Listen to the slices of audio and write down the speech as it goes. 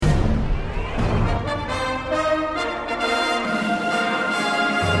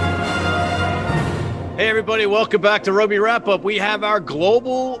Hey, everybody, welcome back to Rugby Wrap-Up. We have our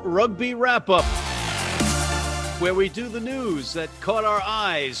global rugby wrap-up where we do the news that caught our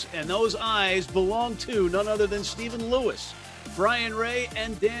eyes, and those eyes belong to none other than Stephen Lewis, Brian Ray,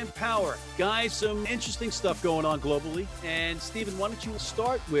 and Dan Power. Guys, some interesting stuff going on globally. And, Stephen, why don't you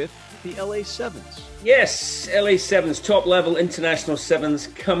start with the LA Sevens? Yes, LA Sevens, top-level international sevens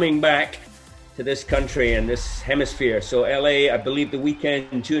coming back to this country and this hemisphere. So LA, I believe the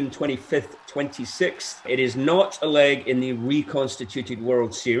weekend, June 25th, 26th. It is not a leg in the reconstituted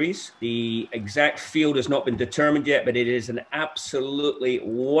World Series. The exact field has not been determined yet, but it is an absolutely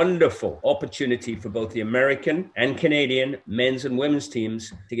wonderful opportunity for both the American and Canadian men's and women's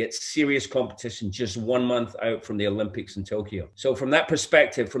teams to get serious competition just 1 month out from the Olympics in Tokyo. So from that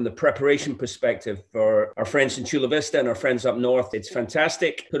perspective, from the preparation perspective for our friends in Chula Vista and our friends up north, it's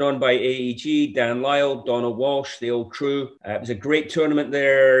fantastic. Put on by AEG, Dan Lyle, Donald Walsh, the old crew. It was a great tournament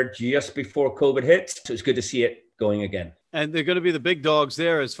there just before COVID hit, so it's good to see it going again. And they're going to be the big dogs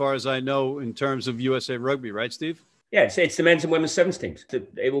there, as far as I know, in terms of USA Rugby, right, Steve? Yeah, it's the men's and women's sevens teams.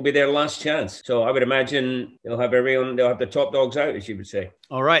 It will be their last chance. So I would imagine they'll have the top dogs out, as you would say.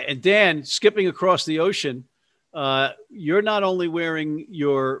 All right. And Dan, skipping across the ocean, you're not only wearing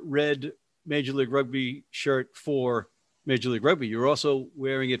your red Major League Rugby shirt for Major League Rugby, you're also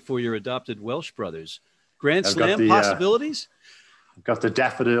wearing it for your adopted Welsh brothers. Grand Slam possibilities? I've got the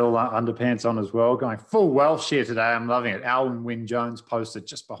daffodil underpants on as well, going full Welsh here today. I'm loving it. Alwyn Wynne-Jones posted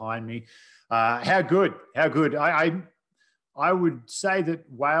just behind me. How good. I would say that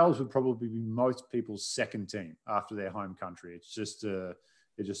Wales would probably be most people's second team after their home country. It's just they're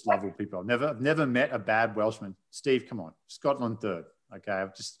just lovely people. I've never met a bad Welshman. Steve, come on, Scotland third. Okay,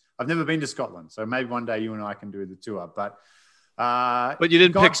 I've never been to Scotland, so maybe one day you and I can do the tour. But you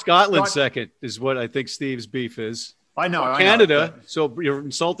didn't pick Scotland second, is what I think Steve's beef is. I know Canada. But so you're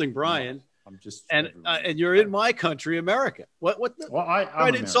insulting Brian. No, I'm just and you're in my country, America. What? I'm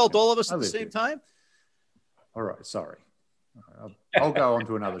try to insult all of us at the same time. All right, sorry. I'll go on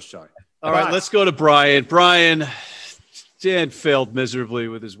to another show. All right, let's go to Brian. Brian, Dan failed miserably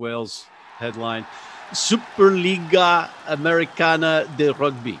with his Wales headline. Superliga Americana de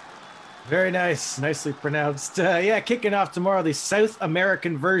Rugby. Very nice. Nicely pronounced. Kicking off tomorrow, the South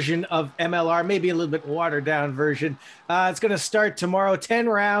American version of MLR, maybe a little bit watered down version. It's going to start tomorrow, 10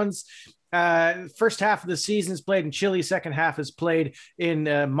 rounds. First half of the season is played in Chile. Second half is played in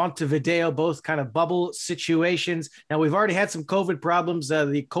Montevideo, both kind of bubble situations. Now, we've already had some COVID problems.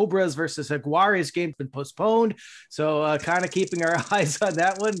 The Cobras versus Jaguares game has been postponed. So kind of keeping our eyes on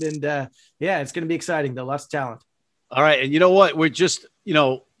that one. And it's going to be exciting, though. Lots of talent. All right. And you know what? We're just,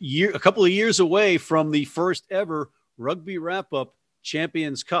 a couple of years away from the first ever Rugby Wrap-Up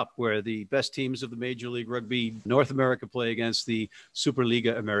Champions Cup, where the best teams of the Major League Rugby North America play against the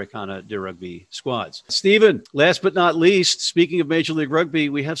Superliga Americana de Rugby squads. Stephen, last but not least, speaking of Major League Rugby,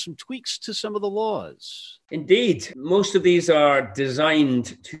 we have some tweaks to some of the laws. Indeed. Most of these are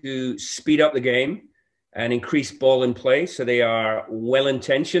designed to speed up the game and increase ball in play, so they are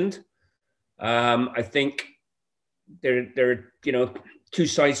well-intentioned. I think they're two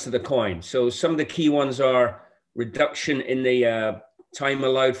sides to the coin. So some of the key ones are reduction in the time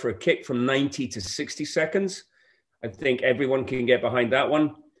allowed for a kick from 90 to 60 seconds. I think everyone can get behind that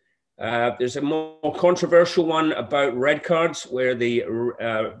one. There's a more controversial one about red cards, where the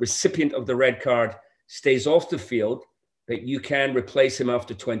recipient of the red card stays off the field, but you can replace him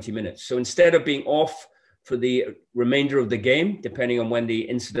after 20 minutes. So instead of being off for the remainder of the game, depending on when the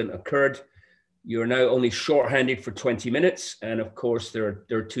incident occurred, you're now only shorthanded for 20 minutes. And of course, there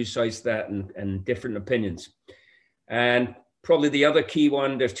are two sides to that and different opinions. And probably the other key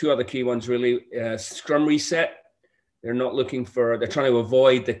one, there's two other key ones really, scrum reset. They're trying to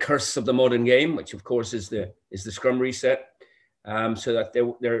avoid the curse of the modern game, which of course is the scrum reset. So that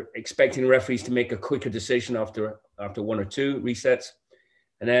they're expecting referees to make a quicker decision after one or two resets.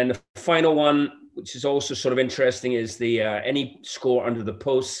 And then the final one, which is also sort of interesting, is the any score under the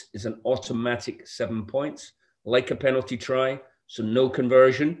post is an automatic 7 points, like a penalty try, so no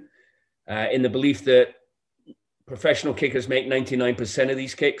conversion, in the belief that professional kickers make 99% of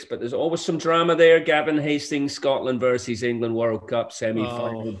these kicks, but there's always some drama there. Gavin Hastings, Scotland versus England World Cup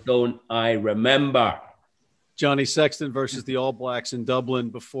semi-final. Don't I remember? Johnny Sexton versus the All Blacks in Dublin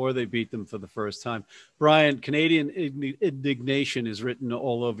before they beat them for the first time. Brian, Canadian indignation is written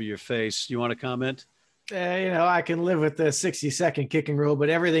all over your face. You want to comment? I can live with the 60-second kicking rule, but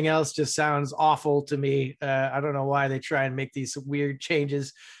everything else just sounds awful to me. I don't know why they try and make these weird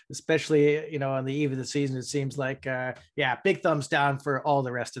changes, especially, on the eve of the season. It seems like, big thumbs down for all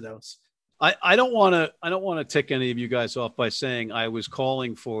the rest of those. I don't want to tick any of you guys off by saying I was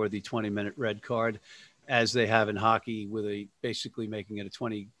calling for the 20-minute red card. as they have in hockey, with basically making it a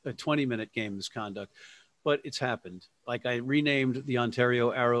 20-minute game misconduct. But it's happened. Like, I renamed the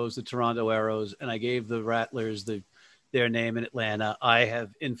Ontario Arrows the Toronto Arrows, and I gave the Rattlers their name in Atlanta. I have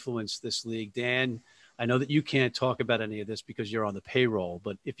influenced this league. Dan, I know that you can't talk about any of this because you're on the payroll,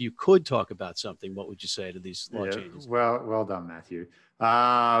 but if you could talk about something, what would you say to these law changes? Well done, Matthew.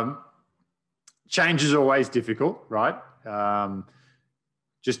 Change is always difficult, right?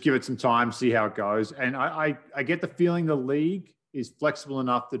 Just give it some time, see how it goes. And I get the feeling the league is flexible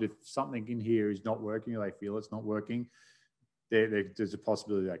enough that if something in here is not working, or they feel it's not working, there's a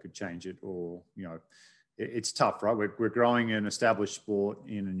possibility they could change it. Or, it's tough, right? We're growing an established sport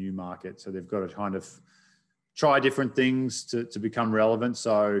in a new market, so they've got to kind of try different things to become relevant.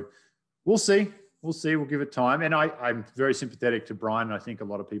 So we'll see. We'll give it time. And I'm very sympathetic to Brian. I think a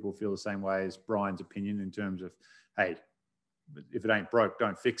lot of people feel the same way as Brian's opinion in terms of, hey, if it ain't broke,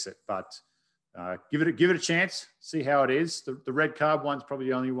 don't fix it. But give it a chance, see how it is. The red card one's probably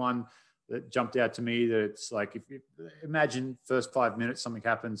the only one that jumped out to me, that it's like, if imagine first 5 minutes, something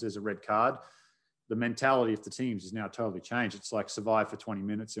happens, there's a red card. The mentality of the teams is now totally changed. It's like survive for 20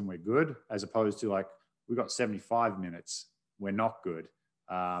 minutes and we're good, as opposed to like, we've got 75 minutes, we're not good.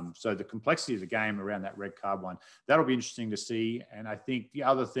 So the complexity of the game around that red card one, that'll be interesting to see. And I think the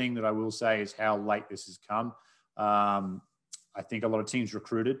other thing that I will say is how late this has come. I think a lot of teams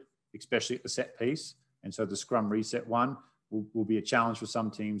recruited, especially at the set piece. And so the scrum reset one will be a challenge for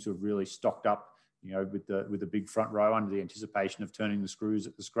some teams who have really stocked up, with the big front row under the anticipation of turning the screws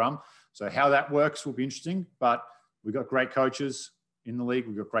at the scrum. So how that works will be interesting. But we've got great coaches in the league.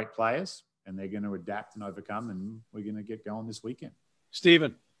 We've got great players, and they're going to adapt and overcome, and we're going to get going this weekend.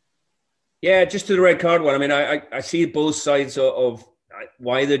 Stephen. Yeah, just to the red card one. I mean, I see both sides of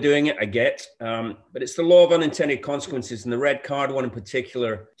why they're doing it. I get, but it's the law of unintended consequences, and the red card one in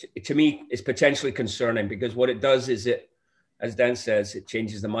particular, to me, is potentially concerning, because what it does is it, as Dan says, it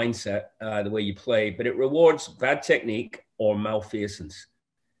changes the mindset, the way you play, but it rewards bad technique or malfeasance,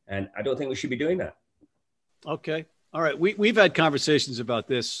 and I don't think we should be doing that. Okay. All right. We've had conversations about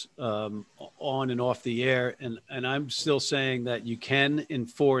this on and off the air, and I'm still saying that you can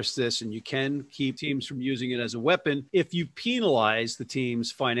enforce this and you can keep teams from using it as a weapon if you penalize the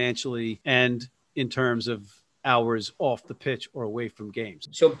teams financially and in terms of hours off the pitch or away from games.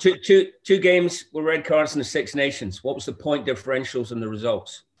 So two games with red cards in the Six Nations. What was the point differentials and the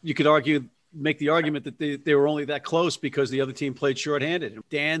results? You could make the argument that they were only that close because the other team played shorthanded.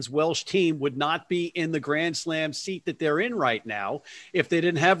 Dan's Welsh team would not be in the Grand Slam seat that they're in right now if they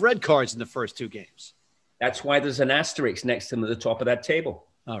didn't have red cards in the first two games. That's why there's an asterisk next to them at the top of that table.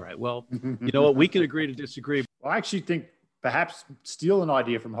 All right. Well, you know what? We can agree to disagree. Well, I actually think perhaps steal an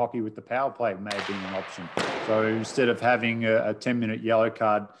idea from hockey with the power play may have been an option. So instead of having a 10-minute yellow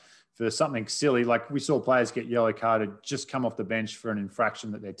card for something silly, like we saw players get yellow carded, just come off the bench for an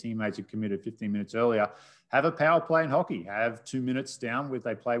infraction that their teammates had committed 15 minutes earlier, have a power play in hockey. Have 2 minutes down where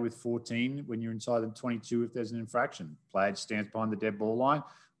they play with 14 when you're inside the 22 if there's an infraction. Player stands behind the dead ball line,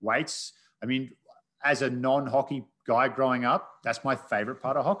 waits. I mean, as a non-hockey guy growing up, that's my favorite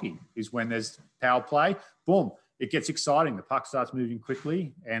part of hockey, is when there's power play, boom, it gets exciting. The puck starts moving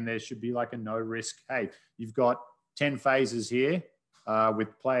quickly, and there should be like a no risk. Hey, you've got 10 phases here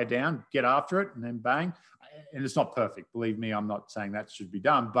with player down, get after it, and then bang. And it's not perfect. Believe me, I'm not saying that should be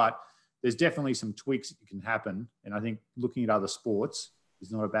done, but there's definitely some tweaks that can happen. And I think looking at other sports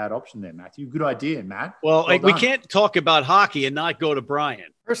is not a bad option there, Matthew. Good idea, Matt. Well, we can't talk about hockey and not go to Brian.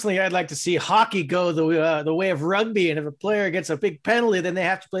 Personally, I'd like to see hockey go the way of rugby. And if a player gets a big penalty, then they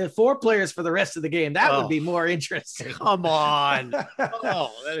have to play with 4 players for the rest of the game. That would be more interesting. Come on.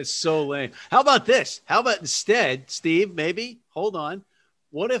 Oh, that is so lame. How about this? How about instead, Steve, maybe, hold on.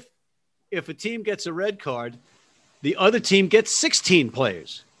 What if a team gets a red card, the other team gets 16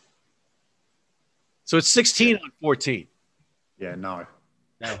 players? So it's 16 on 14. Yeah, no.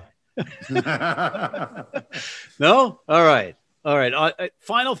 No? All right.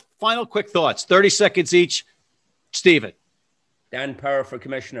 Final quick thoughts. 30 seconds each. Steven. Dan Power for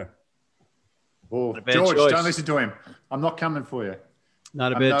commissioner. Oh, George, choice. Don't listen to him. I'm not coming for you.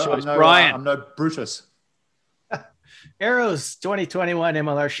 Not a bad choice. Brian. I'm no Brutus. Arrows 2021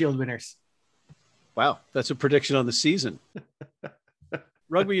 MLR Shield winners. Wow. That's a prediction on the season.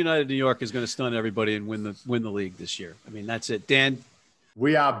 Rugby United New York is going to stun everybody and win the league this year. I mean, that's it. Dan.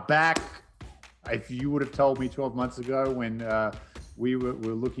 We are back. If you would have told me 12 months ago when we were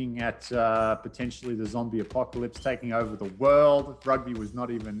looking at potentially the zombie apocalypse taking over the world, rugby was not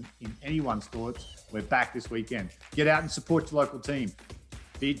even in anyone's thoughts. We're back this weekend. Get out and support your local team.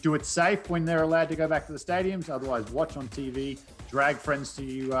 Do it safe when they're allowed to go back to the stadiums. Otherwise, watch on TV. Drag friends to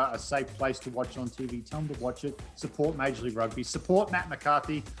you a safe place to watch on TV. Tell them to watch it. Support Major League Rugby. Support Matt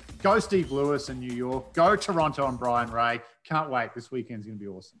McCarthy. Go Steve Lewis in New York. Go Toronto and Brian Ray. Can't wait. This weekend's going to be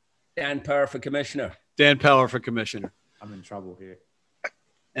awesome. Dan Power for commissioner. Dan Power for commissioner. I'm in trouble here.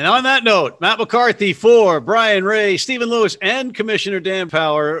 And on that note, Matt McCarthy for Brian Ray, Stephen Lewis, and Commissioner Dan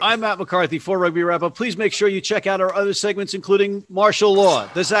Power. I'm Matt McCarthy for Rugby Wrap-Up. Please make sure you check out our other segments, including Martial Law,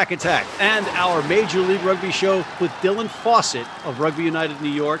 the Zach Attack, and our Major League Rugby show with Dylan Fawcett of Rugby United New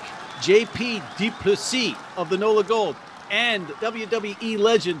York, JP Duplessis of the NOLA Gold, and WWE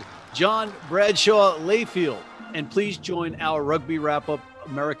legend John Bradshaw Layfield. And please join our Rugby Wrap-Up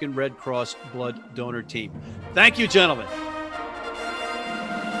American Red Cross blood donor team. Thank you, gentlemen.